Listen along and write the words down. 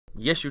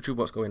Yes YouTube,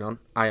 what's going on?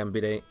 I am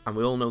Biddy, and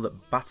we all know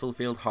that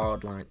Battlefield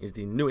Hardline is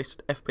the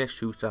newest FPS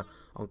shooter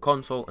on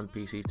console and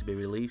PC to be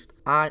released.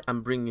 I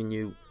am bringing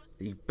you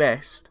the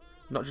best,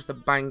 not just a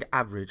bang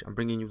average, I'm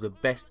bringing you the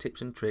best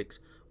tips and tricks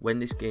when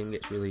this game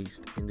gets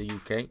released in the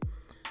UK.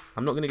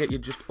 I'm not going to get you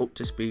just up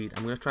to speed,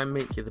 I'm going to try and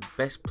make you the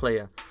best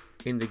player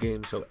in the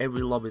game, so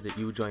every lobby that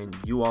you join,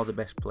 you are the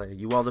best player,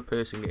 you are the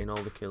person getting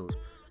all the kills.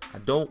 I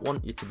don't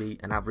want you to be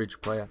an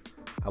average player,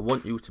 I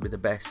want you to be the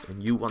best,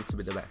 and you want to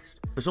be the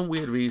best. For some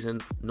weird reason,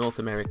 North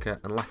America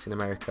and Latin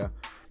America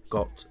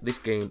got this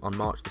game on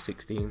March the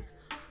 16th.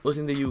 Us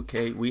in the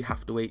UK, we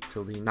have to wait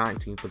till the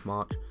 19th of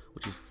March,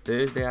 which is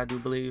Thursday I do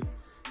believe.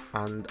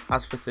 And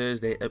as for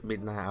Thursday at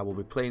midnight, I will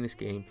be playing this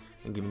game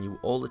and giving you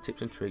all the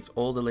tips and tricks,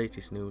 all the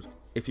latest news.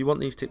 If you want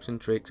these tips and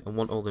tricks and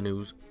want all the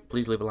news,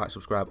 please leave a like,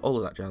 subscribe, all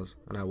of that jazz,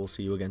 and I will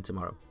see you again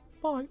tomorrow.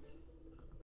 Bye!